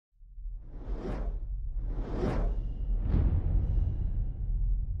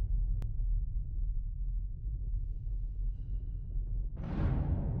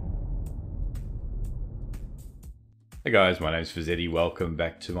Hey guys, my name is Fizedi. Welcome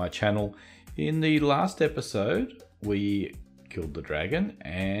back to my channel. In the last episode, we killed the dragon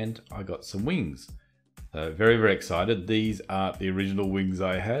and I got some wings. So very excited. These aren't the original wings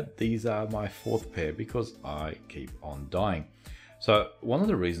I had. These are my fourth pair because I keep on dying. So one of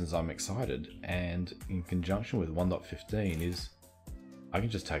the reasons I'm excited, and in conjunction with 1.15, is I can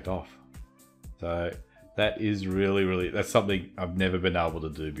just take off. So that is really, that's something I've never been able to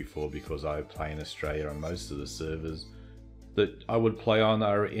do before because I play in Australia and most of the servers that I would play on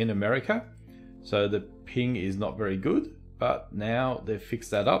are in America. So the ping is not very good, but now they've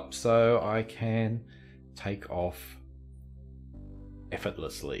fixed that up so I can take off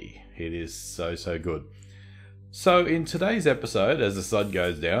effortlessly. It is so good. So in today's episode, as the sun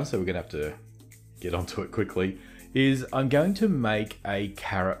goes down, so we're gonna have to get onto it quickly, is I'm going to make a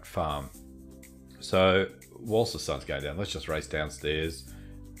carrot farm. So whilst the sun's going down, let's just race downstairs.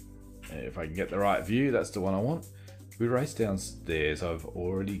 If I can get the right view, that's the one I want. We race downstairs. I've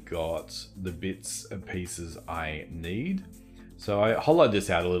already got the bits and pieces I need. So I hollowed this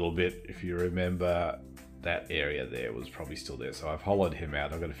out a little bit. If you remember, that area there was probably still there. So I've hollowed him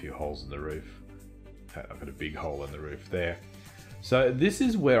out. I've got a few holes in the roof. I've got a big hole in the roof there. So this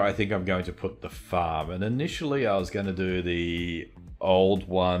is where I think I'm going to put the farm. And initially I was going to do the old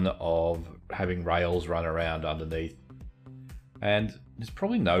one of having rails run around underneath. And there's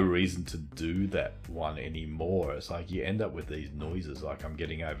probably no reason to do that one anymore. It's like you end up with these noises like I'm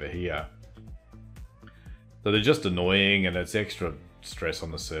getting over here. So they're just annoying and it's extra stress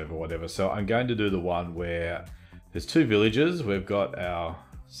on the server or whatever. So I'm going to do the one where there's two villagers. We've got our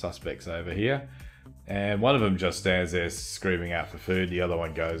suspects over here. And one of them just stands there screaming out for food. The other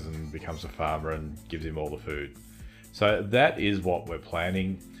one goes and becomes a farmer and gives him all the food. So that is what we're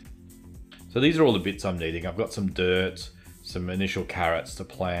planning. So these are all the bits I'm needing. I've got some dirt, some initial carrots to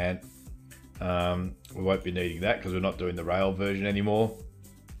plant. We won't be needing that because we're not doing the rail version anymore.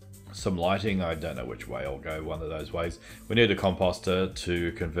 Some lighting, I don't know which way I'll go, one of those ways. We need a composter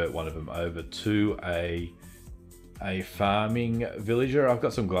to convert one of them over to a farming villager. I've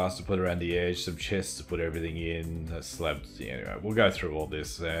got some glass to put around the edge, some chests to put everything in, slabs. Anyway, we'll go through all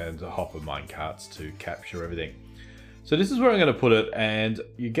this and a hopper mine carts to capture everything. So this is where I'm going to put it, and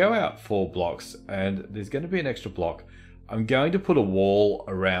you go out 4 blocks and there's going to be an extra block. I'm going to put a wall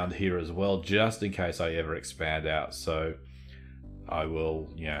around here as well, just in case I ever expand out, so I will,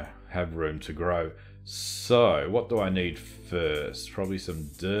 have room to grow. So what do I need first? Probably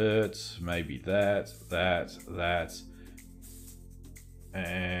some dirt, maybe that,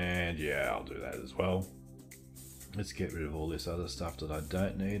 and yeah, I'll do that as well. Let's get rid of all this other stuff that I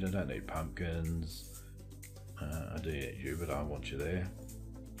don't need. I don't need pumpkins. I do need you, but I want you there.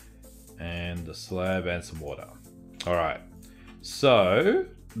 And the slab and some water. Alright, so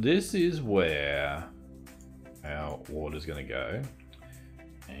this is where our water's going to go.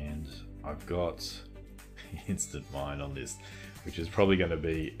 And I've got instant mine on this, which is probably going to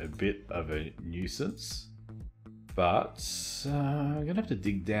be a bit of a nuisance. But I'm going to have to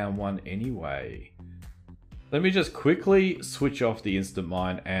dig down one anyway. Let me just quickly switch off the instant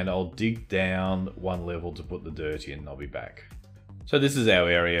mine and I'll dig down 1 level to put the dirt in. I'll be back. So this is our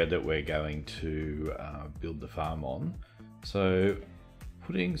area that we're going to build the farm on. So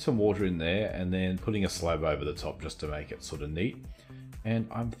putting some water in there and then putting a slab over the top just to make it sort of neat. And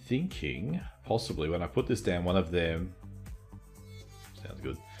I'm thinking possibly when I put this down, one of them, sounds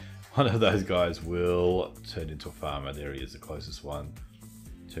good, one of those guys will turn into a farmer. There he is, the closest one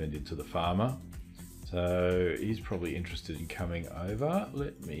turned into the farmer. So he's probably interested in coming over.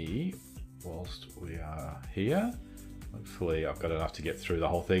 Let me, whilst we are here, hopefully I've got enough to get through the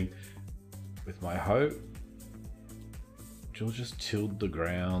whole thing with my hoe. We'll just tilt the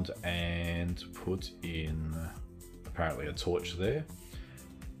ground and put in apparently a torch there.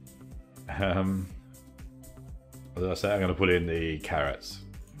 What did I say? I'm going to put in the carrots.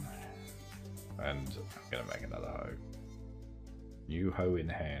 And I'm going to make another hoe. New hoe in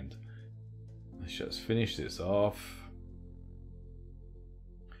hand. Let's just finish this off.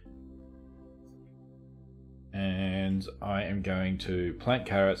 And I am going to plant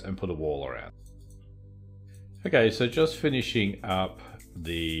carrots and put a wall around. Okay, so just finishing up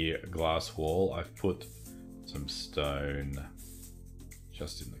the glass wall, I've put some stone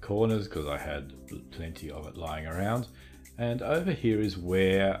just in the corners because I had plenty of it lying around. And over here is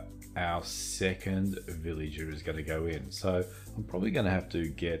where our second villager is going to go in. So I'm probably going to have to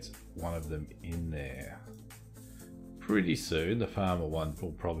get one of them in there pretty soon. The farmer one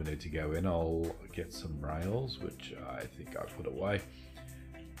will probably need to go in. I'll get some rails, which I think I put away.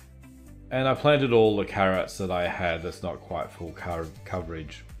 And I planted all the carrots that I had. That's not quite full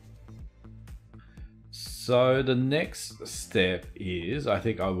coverage. So the next step is, I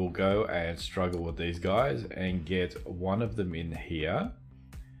think I will go and struggle with these guys and get one of them in here.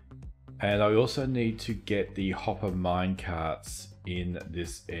 And I also need to get the hopper minecarts in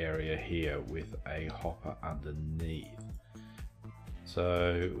this area here with a hopper underneath.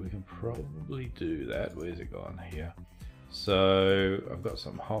 So we can probably do that. Where's it gone here? So I've got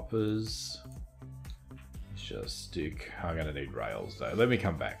some hoppers. Let's just stick. I'm going to need rails though. Let me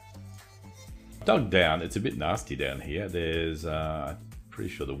come back. Dug down. It's a bit nasty down here. There's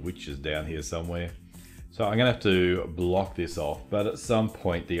pretty sure the witch is down here somewhere. So I'm going to have to block this off, but at some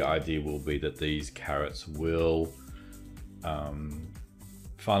point the idea will be that these carrots will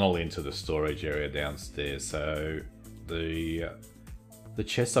funnel into the storage area downstairs. So the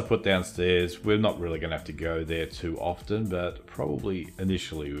chests I put downstairs, we're not really going to have to go there too often, but probably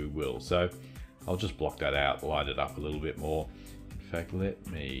initially we will. So I'll just block that out, light it up a little bit more. In fact,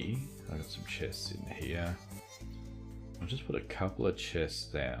 I've got some chests in here. I'll just put a couple of chests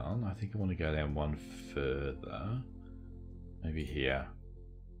down. I think I want to go down one further. Maybe here.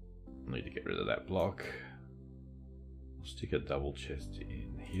 I'll need to get rid of that block. I'll stick a double chest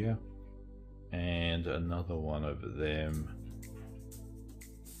in here. And another one over them.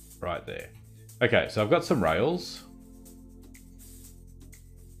 Right there. Okay, so I've got some rails.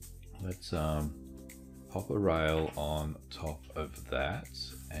 Let's pop a rail on top of that.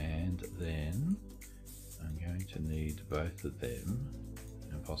 And then I'm going to need both of them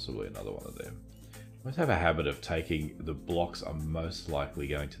and possibly another one of them. I always have a habit of taking the blocks I'm most likely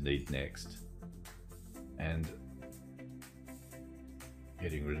going to need next and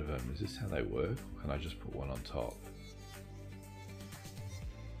getting rid of them. Is this how they work? Or can I just put one on top?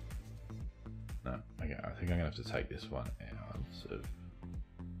 No, okay, I think I'm gonna have to take this one out of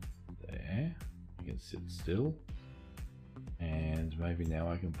there. You can sit still. And maybe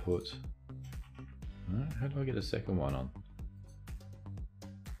now I can put, how do I get a second one on?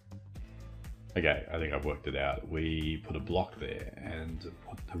 Okay, I think I've worked it out. We put a block there and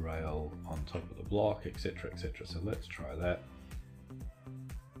put the rail on top of the block, etc, etc. So let's try that.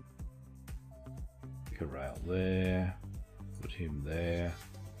 Pick a rail there, put him there.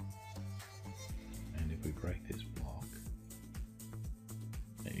 And if we break this block,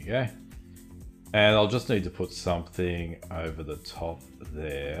 there you go. And I'll just need to put something over the top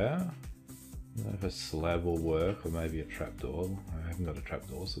there. I don't know if a slab will work, or maybe a trapdoor. I haven't got a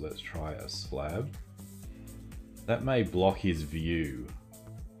trapdoor, so let's try a slab. That may block his view.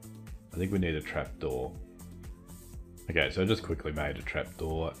 I think we need a trapdoor. Okay, so I just quickly made a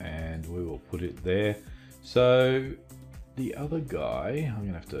trapdoor and we will put it there. So the other guy, I'm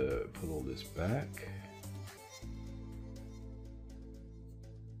gonna have to put all this back.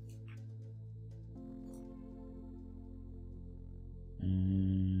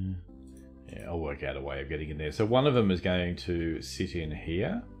 Yeah, I'll work out a way of getting in there. So one of them is going to sit in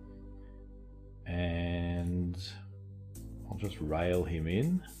here and I'll just rail him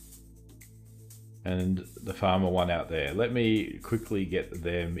in, and the farmer one out there. Let me quickly get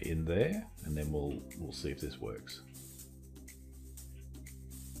them in there and then we'll see if this works.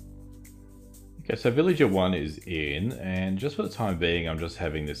 Okay, so villager 1 is in, and just for the time being I'm just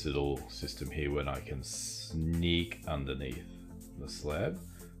having this little system here when I can sneak underneath the slab.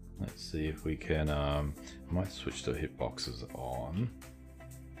 Let's see if we can, I might switch the hitboxes on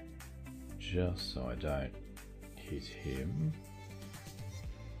just so I don't hit him.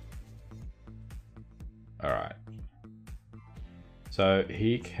 Alright, so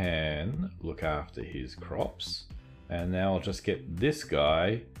he can look after his crops, and now I'll just get this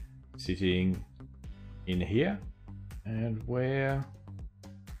guy sitting in here and we're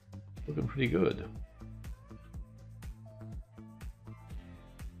looking pretty good.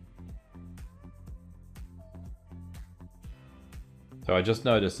 So I just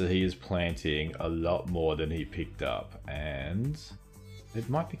noticed that he is planting a lot more than he picked up, and it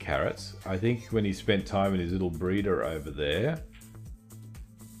might be carrots. I think when he spent time in his little breeder over there,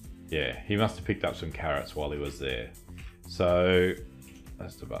 yeah, he must have picked up some carrots while he was there. So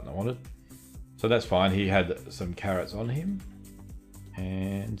that's the button I wanted. So that's fine. He had some carrots on him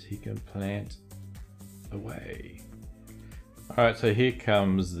and he can plant away. All right, so here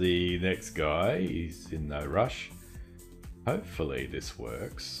comes the next guy. He's in no rush. Hopefully this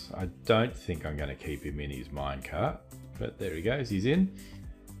works. I don't think I'm going to keep him in his minecart, but there he goes, he's in.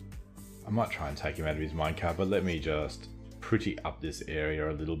 I might try and take him out of his minecart, but let me just pretty up this area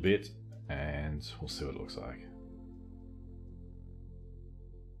a little bit and we'll see what it looks like.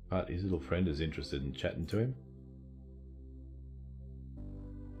 But his little friend is interested in chatting to him.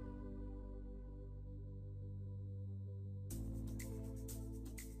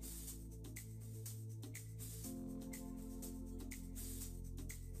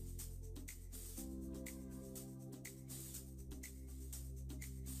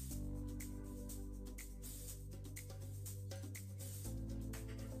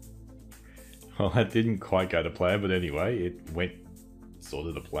 Well, that didn't quite go to plan, but anyway, it went sort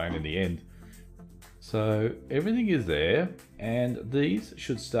of the plan in the end. So everything is there, and these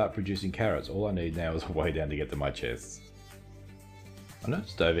should start producing carrots. All I need now is a way down to get to my chests. I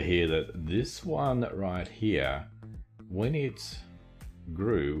noticed over here that this one right here, when it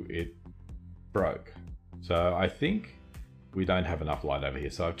grew, it broke. So I think we don't have enough light over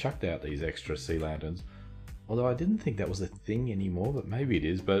here. So I've chucked out these extra sea lanterns. Although I didn't think that was a thing anymore, but maybe it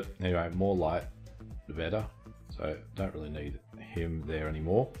is. But anyway, more light, the better. So don't really need him there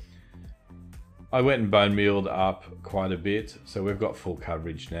anymore. I went and bone mealed up quite a bit. So we've got full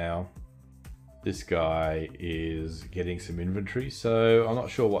coverage now. This guy is getting some inventory. So I'm not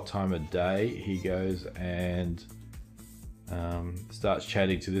sure what time of day he goes and starts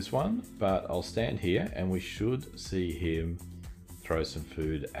chatting to this one. But I'll stand here and we should see him throw some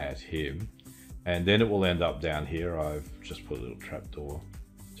food at him. And then it will end up down here. I've just put a little trapdoor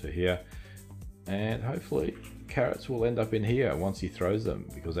to here. And hopefully carrots will end up in here once he throws them,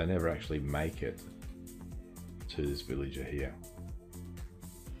 because they never actually make it to this villager here.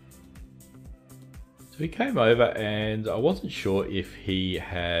 So he came over and I wasn't sure if he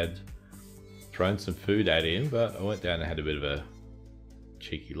had thrown some food at him, but I went down and had a bit of a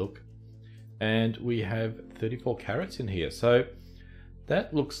cheeky look. And we have 34 carrots in here. So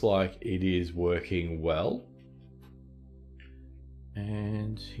that looks like it is working well.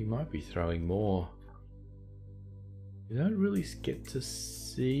 And he might be throwing more. You don't really get to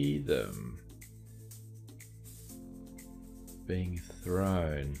see them being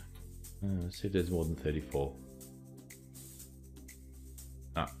thrown. Let's see if there's more than 34.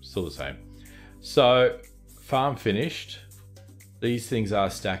 Ah, still the same. So, farm finished. These things are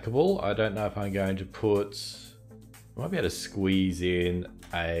stackable. I don't know if I'm going to put... I might be able to squeeze in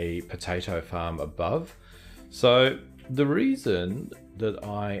a potato farm above. So the reason that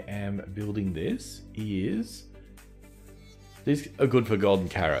I am building this is these are good for golden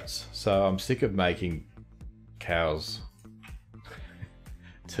carrots. So I'm sick of making cows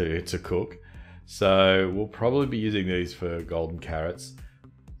to cook. So we'll probably be using these for golden carrots.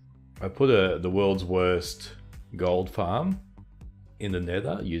 I put the world's worst gold farm in the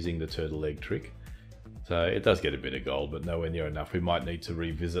nether using the turtle egg trick. So it does get a bit of gold, but nowhere near enough. We might need to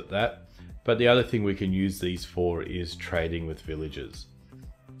revisit that. But the other thing we can use these for is trading with villagers.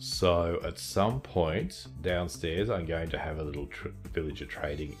 So at some point downstairs, I'm going to have a little villager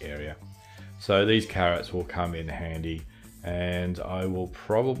trading area. So these carrots will come in handy, and I will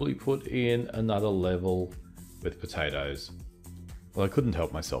probably put in another level with potatoes. Well, I couldn't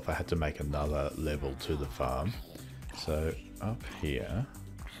help myself. I had to make another level to the farm. So up here,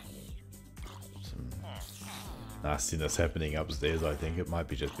 nastiness happening upstairs. I think it might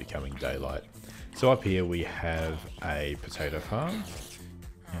be just becoming daylight. So up here we have a potato farm,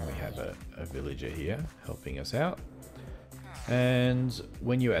 and we have a villager here helping us out. And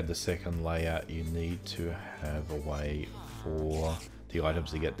when you add the second layer, you need to have a way for the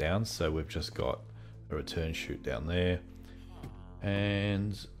items to get down. So we've just got a return chute down there,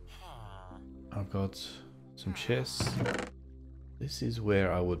 and I've got some chests. This is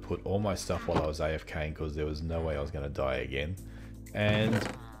where I would put all my stuff while I was AFKing, because there was no way I was going to die again. And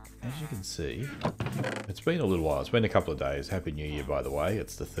as you can see, it's been a little while. It's been a couple of days. Happy New Year, by the way.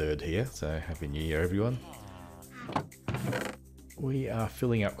 It's the 3rd here, so Happy New Year, everyone. We are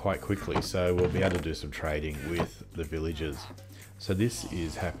filling up quite quickly, so we'll be able to do some trading with the villagers. So this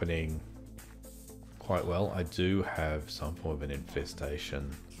is happening quite well. I do have some form of an infestation.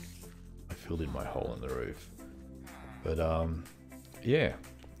 I filled in my hole in the roof. But yeah,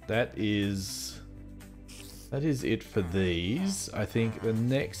 that is it for these. I think the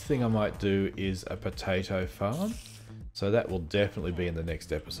next thing I might do is a potato farm. So that will definitely be in the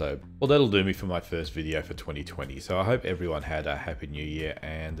next episode. Well, that'll do me for my first video for 2020. So I hope everyone had a happy new year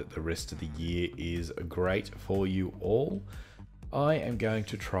and the rest of the year is great for you all. I am going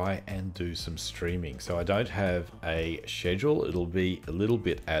to try and do some streaming. So I don't have a schedule. It'll be a little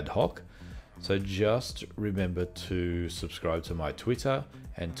bit ad hoc. So just remember to subscribe to my Twitter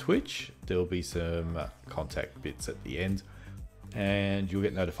and Twitch. There'll be some contact bits at the end, and you'll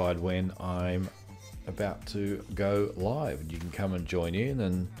get notified when I'm about to go live. You can come and join in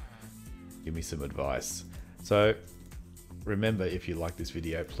and give me some advice. So remember, if you like this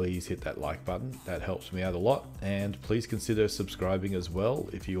video, please hit that like button. That helps me out a lot. And please consider subscribing as well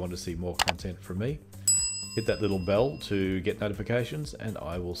if you want to see more content from me. Hit that little bell to get notifications, and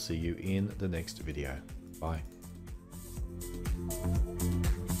I will see you in the next video. Bye.